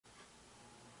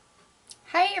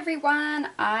Hi everyone,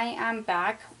 I am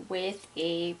back with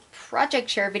a project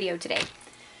share video today.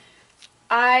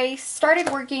 I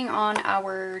started working on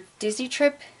our Disney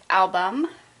trip album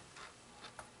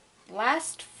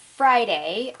last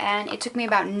Friday and it took me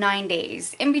about 9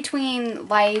 days in between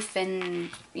life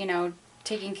and,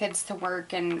 taking kids to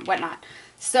work and whatnot.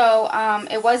 So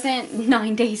it wasn't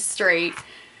 9 days straight,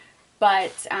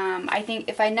 but I think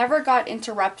if I never got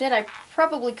interrupted, I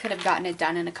probably could have gotten it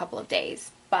done in a couple of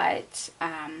days. But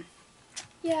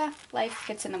yeah, life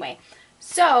gets in the way.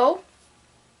 So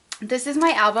this is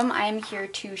my album I am here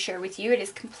to share with you. It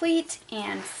is complete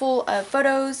and full of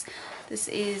photos. This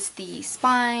is the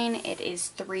spine. It is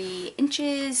 3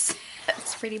 inches.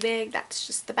 That's pretty big. That's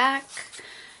just the back.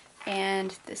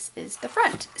 And this is the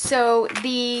front. So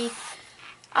the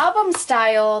album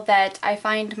style that I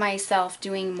find myself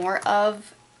doing more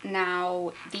of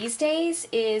now these days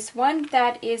is one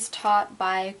that is taught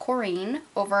by Corrine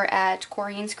over at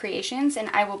Corrine's Creations,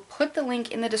 and I will put the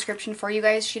link in the description for you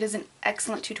guys. She does an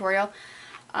excellent tutorial.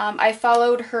 I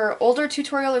followed her older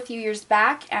tutorial a few years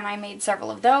back and I made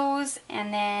several of those,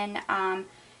 and then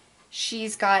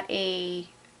she's got a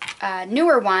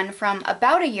newer one from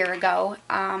about a year ago,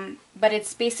 but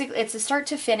it's a start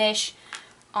to finish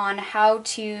on how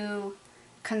to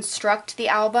construct the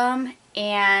album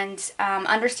and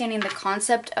understanding the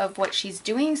concept of what she's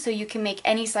doing so you can make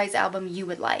any size album you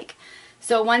would like.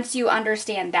 So once you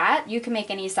understand that, you can make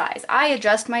any size. I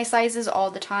adjust my sizes all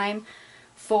the time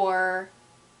for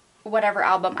whatever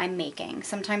album I'm making.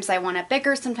 Sometimes I want it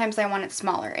bigger, sometimes I want it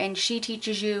smaller, and she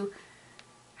teaches you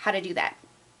how to do that.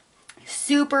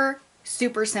 Super,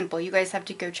 super simple. You guys have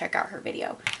to go check out her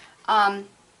video.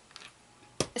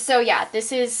 So yeah,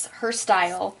 this is her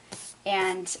style,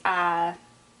 and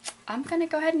I'm gonna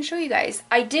go ahead and show you guys.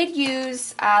 I did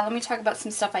use, let me talk about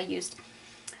some stuff I used.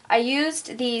 I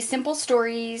used the Simple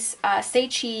Stories Say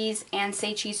Cheese and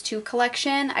Say Cheese 2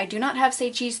 collection. I do not have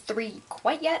Say Cheese 3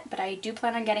 quite yet, but I do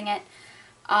plan on getting it.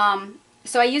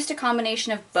 So I used a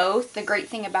combination of both. The great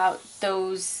thing about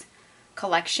those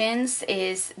collections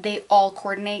is they all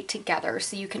coordinate together,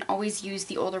 so you can always use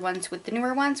the older ones with the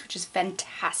newer ones, which is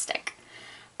fantastic.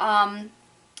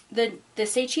 The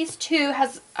Say Cheese 2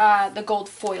 has the gold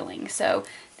foiling, so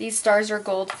these stars are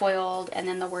gold foiled, and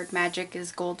then the word magic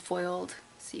is gold foiled,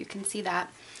 so you can see that.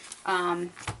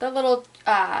 The little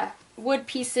wood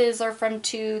pieces are from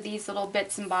 2, these little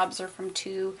bits and bobs are from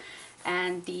 2,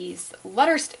 and these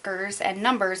letter stickers and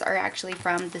numbers are actually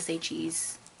from the Say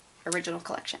Cheese original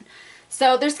collection.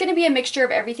 So there's going to be a mixture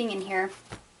of everything in here.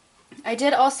 I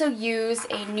did also use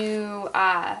a new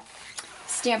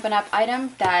Stampin' Up!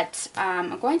 Item that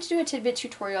I'm going to do a tidbit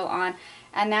tutorial on,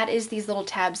 and that is these little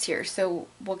tabs here, so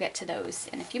we'll get to those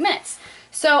in a few minutes.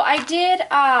 So I did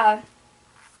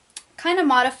kind of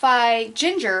modify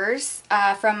Ginger's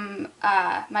from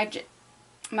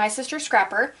my sister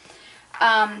Scrapper.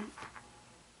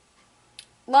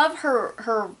 Love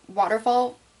her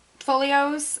waterfall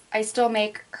folios. I still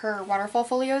make her waterfall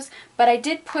folios, but I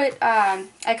did put,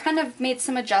 I kind of made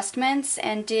some adjustments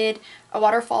and did a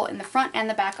waterfall in the front and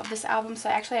the back of this album, so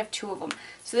I actually have 2 of them.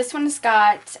 So this one's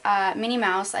got Minnie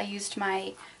Mouse. I used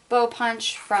my bow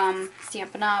punch from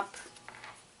Stampin' Up!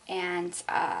 And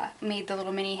made the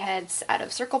little Minnie heads out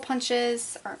of circle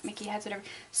punches, or Mickey heads, whatever.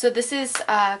 So this is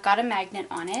got a magnet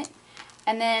on it,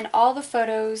 and then all the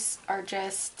photos are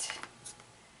just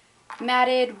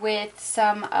matted with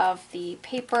some of the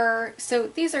paper. So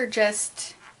these are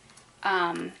just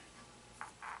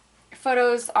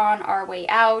photos on our way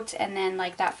out, and then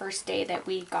like that first day that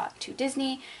we got to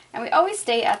Disney. And we always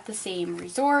stay at the same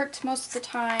resort most of the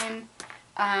time,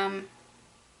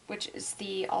 which is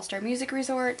the All-Star Music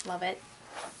Resort. Love it.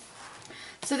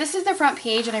 So this is the front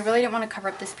page, and I really didn't want to cover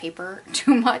up this paper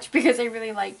too much because I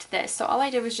really liked this. So all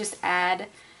I did was just add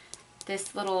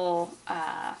this little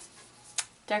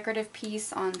decorative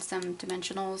piece on some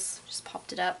dimensionals, just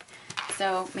popped it up,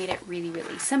 so made it really,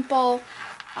 really simple.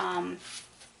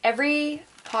 Every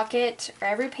pocket or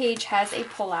every page has a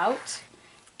pull-out,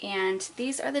 and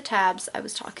these are the tabs I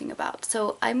was talking about.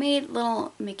 So I made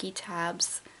little Mickey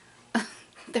tabs.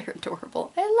 They're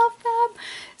adorable. I love them.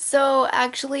 So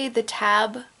actually the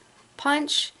tab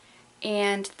punch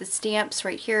and the stamps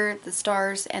right here, the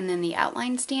stars, and then the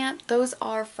outline stamp, those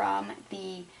are from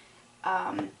the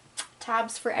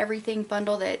Tabs for Everything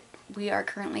bundle that we are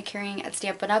currently carrying at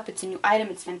Stampin' Up! It's a new item.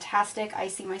 It's fantastic. I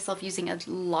see myself using a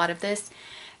lot of this.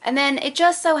 And then it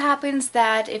just so happens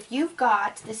that if you've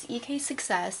got this EK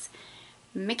Success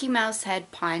Mickey Mouse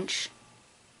head punch,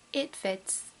 it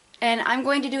fits. And I'm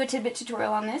going to do a tidbit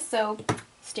tutorial on this, so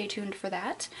stay tuned for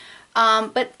that.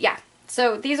 But yeah,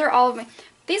 so these are all of my,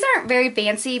 These aren't very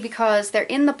fancy because they're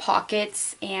in the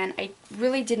pockets, and I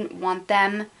really didn't want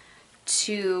them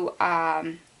to,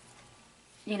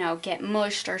 you know, get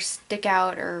mushed or stick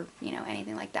out or, you know,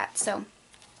 anything like that. So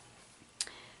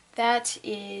that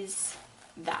is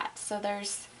that. So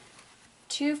there's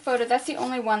 2 photos. That's the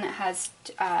only one that has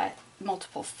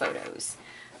multiple photos.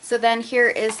 So then here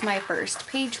is my first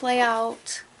page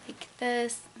layout, like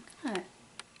this. I'm gonna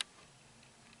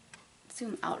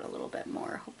zoom out a little bit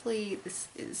more. Hopefully this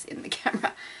is in the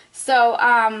camera. So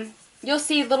you'll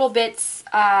see little bits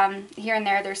here and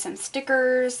there. There's some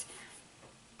stickers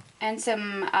and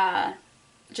some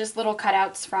just little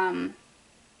cutouts from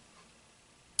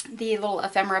the little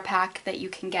ephemera pack that you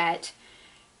can get.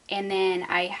 And then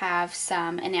I have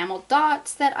some enamel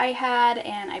dots that I had,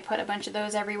 and I put a bunch of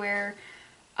those everywhere.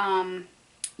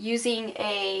 Using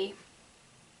a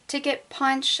ticket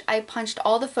punch, I punched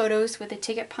all the photos with a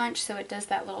ticket punch, so it does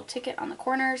that little ticket on the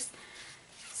corners.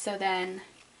 So then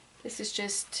this is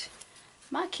just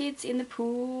my kids in the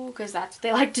pool, because that's what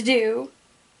they like to do.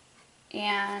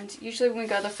 And usually when we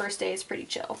go the first day, it's pretty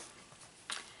chill.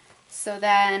 So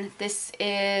then this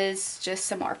is just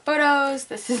some more photos.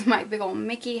 This is my big old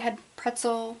Mickey head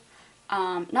pretzel.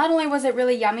 Not only was it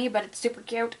really yummy, but it's super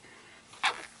cute.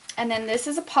 And then this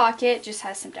is a pocket, just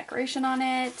has some decoration on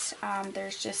it.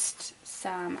 There's just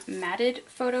some matted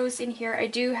photos in here. I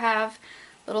do have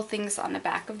little things on the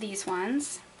back of these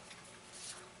ones.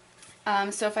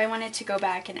 So if I wanted to go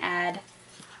back and add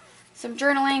some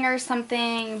journaling or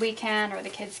something, we can, or the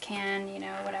kids can, you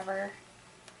know, whatever.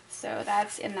 So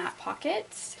that's in that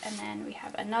pocket. And then we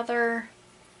have another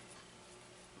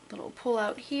little pull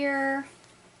out here.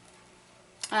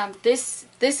 This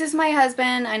is my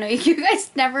husband. I know you guys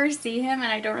never see him,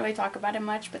 and I don't really talk about him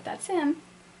much, but that's him.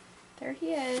 There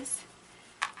he is.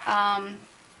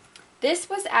 This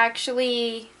was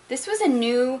a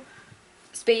new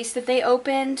space that they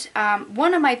opened.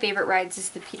 One of my favorite rides is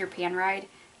the Peter Pan ride,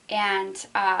 and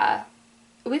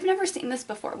we've never seen this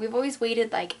before. We've always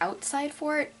waited like outside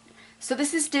for it. So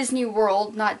this is Disney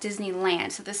World, not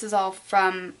Disneyland. So this is all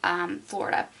from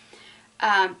Florida.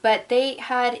 But they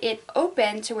had it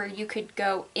open to where you could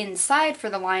go inside for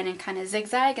the line and kind of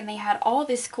zigzag, and they had all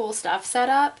this cool stuff set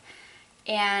up,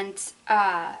 and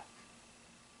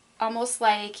almost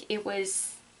like it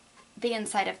was the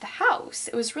inside of the house.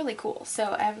 It was really cool.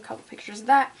 So I have a couple pictures of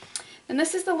that. And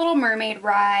this is the Little Mermaid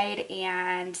ride,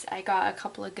 and I got a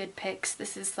couple of good pics.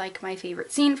 This is like my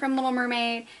favorite scene from Little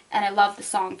Mermaid, and I love the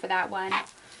song for that one.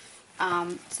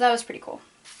 So that was pretty cool.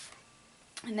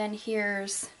 And then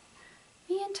here's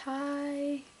me and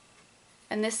Ty.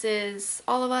 And this is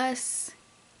all of us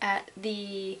at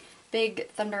the Big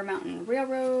Thunder Mountain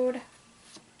Railroad.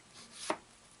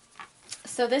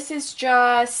 So this is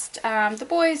just the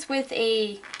boys with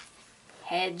a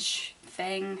hedge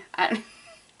thing.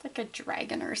 Like a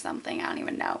dragon or something, I don't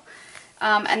even know.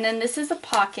 And then this is a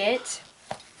pocket.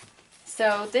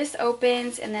 So this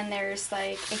opens, and then there's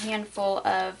like a handful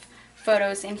of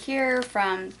photos in here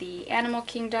from the Animal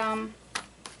Kingdom.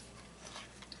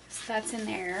 So that's in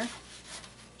there.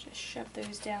 Just shove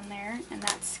those down there, and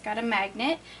that's got a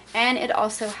magnet, and it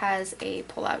also has a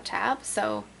pull-out tab.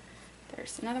 So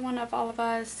there's another one of all of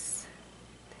us.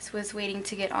 This was waiting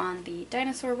to get on the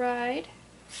dinosaur ride.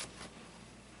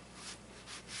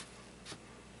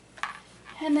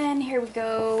 And then here we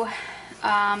go.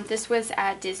 This was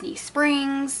at Disney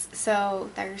Springs. So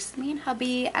there's me and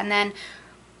hubby. And then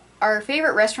our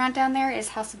favorite restaurant down there is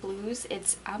House of Blues.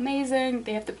 It's amazing.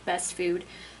 They have the best food.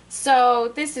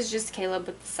 So this is just Caleb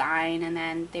with the sign. And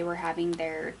then they were having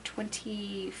their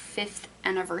 25th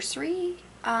anniversary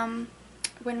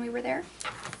when we were there.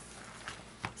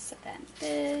 So then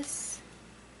this.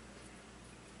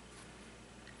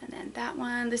 And then that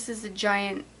one. This is a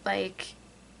giant, like,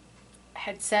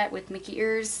 headset with Mickey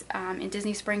ears in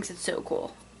Disney Springs. It's so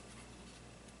cool.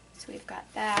 So we've got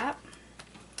that.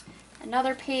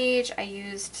 Another page, I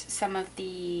used some of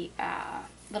the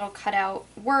little cutout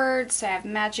words. So I have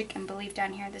magic and believe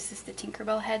down here. This is the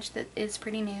Tinkerbell hedge that is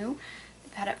pretty new.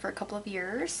 I've had it for a couple of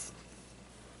years.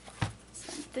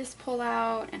 So this pull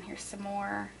out, and here's some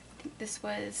more. I think this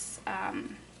was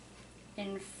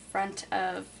in front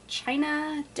of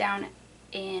China down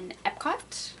in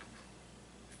Epcot.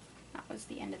 That was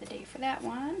the end of the day for that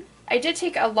one. I did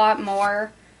take a lot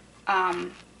more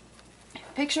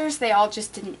pictures. They all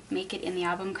just didn't make it in the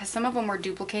album because some of them were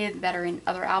duplicated that are in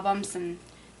other albums, and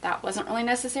that wasn't really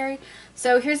necessary.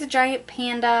 So here's a giant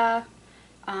panda,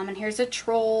 and here's a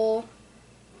troll.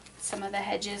 Some of the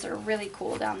hedges are really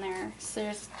cool down there. So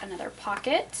there's another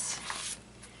pocket.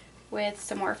 with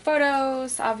some more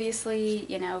photos. Obviously,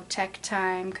 you know, tech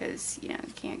time, because, you know,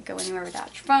 you can't go anywhere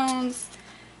without your phones.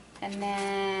 And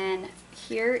then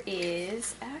here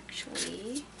is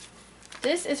actually,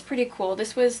 this is pretty cool.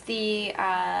 This was the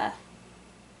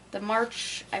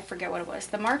March, I forget what it was,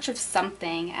 the March of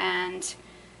something, and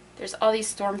there's all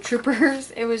these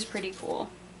stormtroopers. It was pretty cool.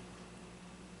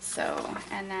 So,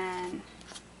 and then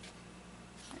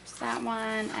there's that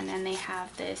one, and then they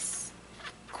have this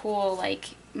cool, like,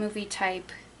 movie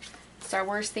type Star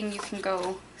Wars thing you can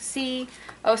go see.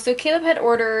 Oh, so Caleb had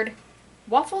ordered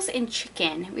waffles and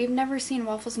chicken. We've never seen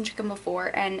waffles and chicken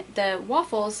before, and the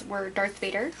waffles were Darth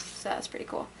Vader, so that's pretty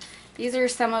cool. These are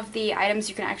some of the items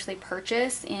you can actually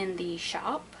purchase in the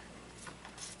shop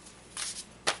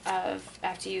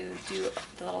after you do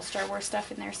the little Star Wars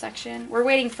stuff in their section. We're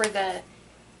waiting for the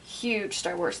huge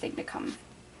Star Wars thing to come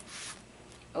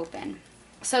open.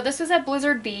 So this was at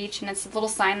Blizzard Beach, and it's a little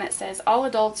sign that says all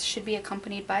adults should be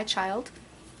accompanied by a child.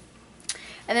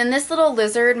 And then this little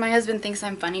lizard, my husband thinks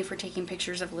I'm funny for taking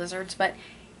pictures of lizards, but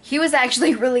he was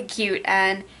actually really cute,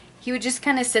 and he would just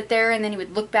kind of sit there, and then he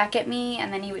would look back at me,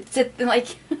 and then he would sit,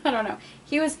 like, I don't know.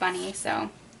 He was funny,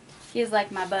 so he was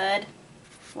like my bud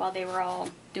while they were all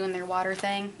doing their water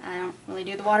thing. I don't really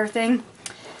do the water thing.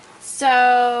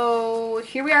 So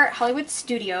here we are at Hollywood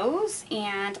Studios,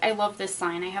 and I love this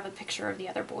sign. I have a picture of the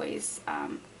other boys,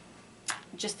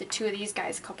 just the two of these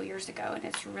guys a couple years ago, and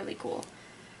it's really cool.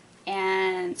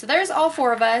 And so there's all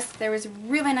four of us. There was a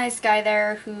really nice guy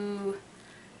there who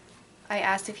I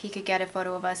asked if he could get a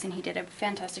photo of us, and he did a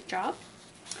fantastic job.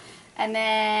 And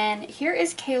then here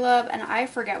is Caleb, and I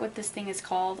forget what this thing is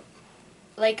called.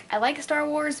 Like, I like Star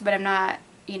Wars, but I'm not,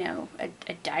 you know, a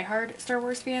diehard Star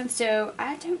Wars fan, so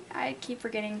I keep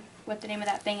forgetting what the name of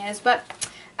that thing is. But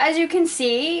as you can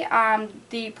see,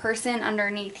 the person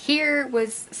underneath here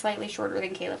was slightly shorter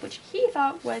than Caleb, which he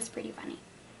thought was pretty funny.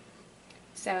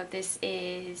 So this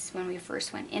is when we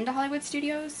first went into Hollywood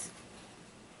Studios.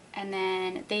 And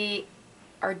then they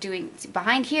are doing,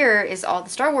 behind here is all the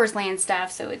Star Wars Land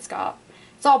stuff, so it's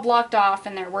all blocked off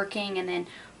and they're working. And then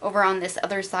over on this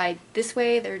other side, this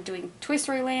way, they're doing Toy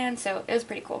Story Land, so it was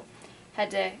pretty cool. Had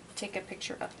to take a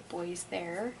picture of the boys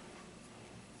there.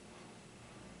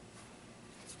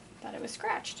 Thought it was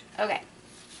scratched. Okay.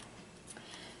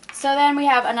 So then we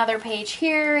have another page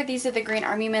here. These are the Green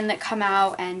Army men that come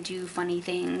out and do funny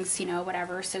things, you know,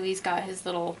 whatever. So he's got his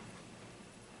little,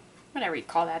 whatever you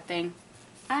call that thing.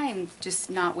 I'm just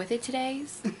not with it today.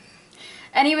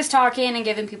 And he was talking and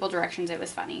giving people directions. It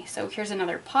was funny. So here's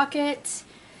another pocket.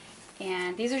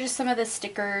 And these are just some of the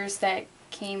stickers that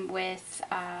came with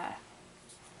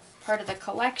part of the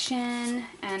collection.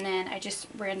 And then I just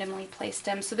randomly placed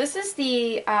them. So this is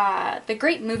the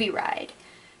Great Movie Ride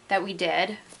that we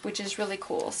did, which is really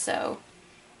cool. So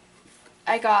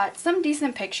I got some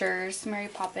decent pictures. Mary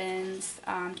Poppins,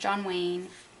 John Wayne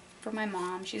for my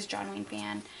mom. She's a John Wayne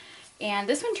fan. And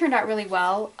this one turned out really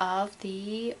well, of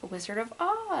the Wizard of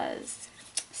Oz.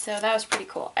 So that was pretty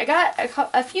cool. I got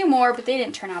a few more, but they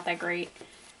didn't turn out that great.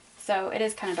 So it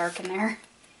is kind of dark in there.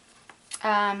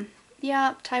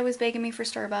 Yeah, Ty was begging me for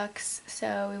Starbucks,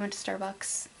 so we went to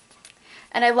Starbucks.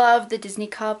 And I love the Disney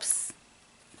cups.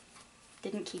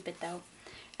 Didn't keep it though.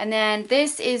 And then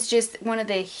this is just one of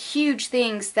the huge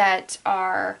things that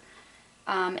are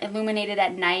illuminated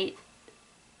at night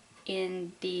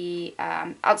in the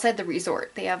outside the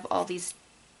resort. They have all these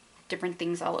different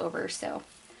things all over, so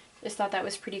just thought that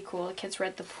was pretty cool. The kids were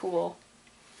at the pool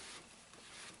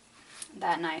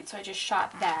that night, so I just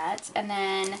shot that. And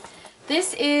then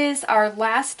this is our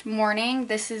last morning.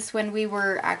 This is when we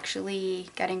were actually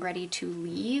getting ready to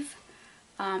leave.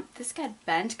 This got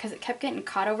bent because it kept getting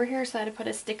caught over here, so I had to put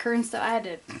a sticker, and so I had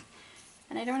to,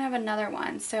 and I don't have another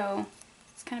one, so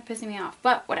it's kind of pissing me off,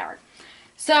 but whatever.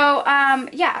 So,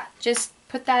 yeah, just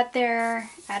put that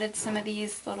there, added some of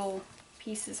these little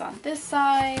pieces on this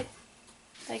side.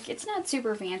 Like, it's not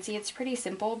super fancy, it's pretty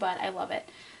simple, but I love it.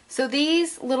 So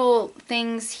these little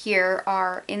things here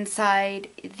are inside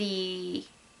the,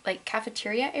 like,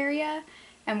 cafeteria area,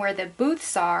 and where the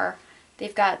booths are,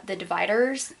 they've got the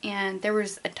dividers, and there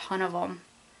was a ton of them,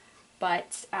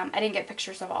 but I didn't get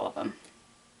pictures of all of them.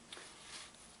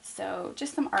 So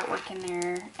just some artwork in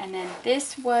there. And then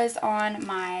this was on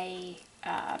my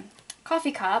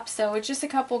coffee cup, so it's just a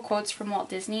couple quotes from Walt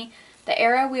Disney. The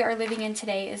era we are living in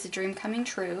today is a dream coming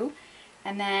true.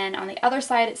 And then on the other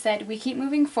side it said, we keep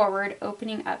moving forward,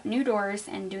 opening up new doors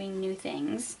and doing new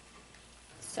things.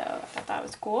 So I thought that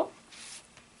was cool.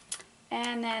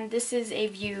 And then this is a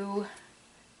view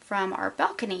from our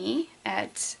balcony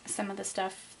at some of the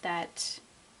stuff that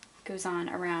goes on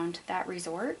around that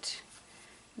resort.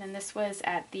 And then this was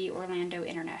at the Orlando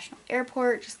International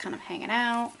Airport, just kind of hanging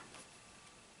out.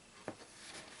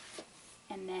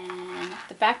 And then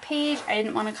the back page, I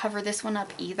didn't want to cover this one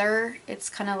up either.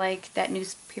 It's kind of like that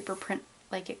newspaper print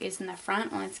like it is in the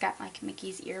front, only it's got like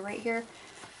Mickey's ear right here.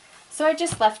 So I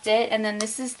just left it, and then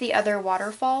this is the other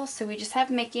waterfall. So we just have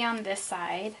Mickey on this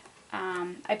side.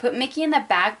 I put Mickey in the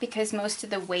back because most of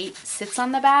the weight sits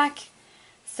on the back.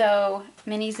 So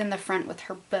Minnie's in the front with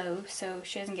her bow so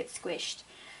she doesn't get squished.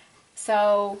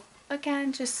 So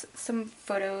again, just some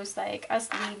photos like us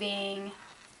leaving.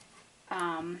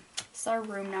 It's our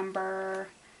room number.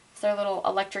 It's our little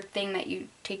electric thing that you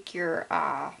take your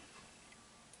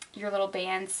little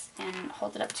bands and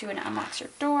hold it up to and it unlocks your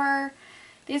door.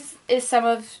 This is some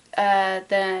of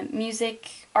the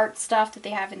music art stuff that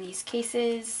they have in these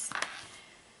cases.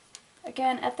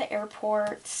 Again, at the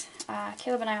airport,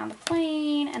 Caleb and I on the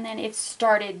plane, and then it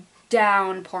started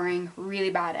downpouring really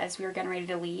bad as we were getting ready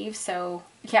to leave. So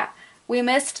yeah, we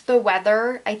missed the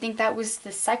weather. I think that was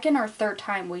the second or third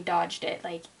time we dodged it.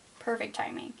 Like, perfect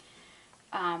timing.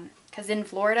 Because in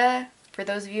Florida, for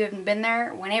those of you who haven't been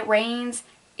there, when it rains,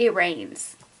 it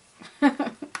rains.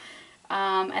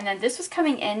 And then this was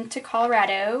coming into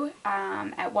Colorado.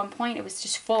 At one point, it was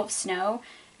just full of snow.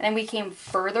 And then we came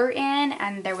further in,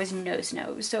 and there was no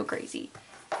snow. It was so crazy.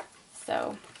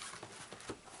 So,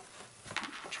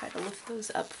 I'll try to lift those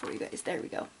up for you guys. There we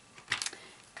go.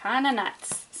 Kind of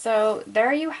nuts. So,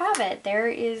 there you have it. There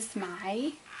is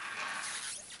my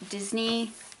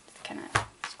Disney, it's kind of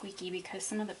squeaky because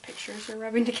some of the pictures are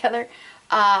rubbing together.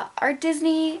 Our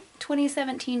Disney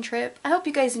 2017 trip. I hope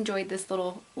you guys enjoyed this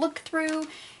little look through,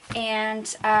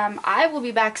 and I will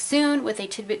be back soon with a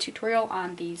tidbit tutorial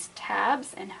on these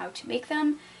tabs and how to make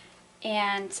them.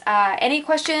 And any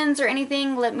questions or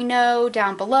anything, let me know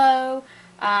down below.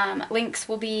 Links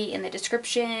will be in the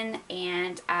description,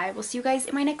 and I will see you guys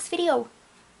in my next video.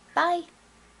 Bye!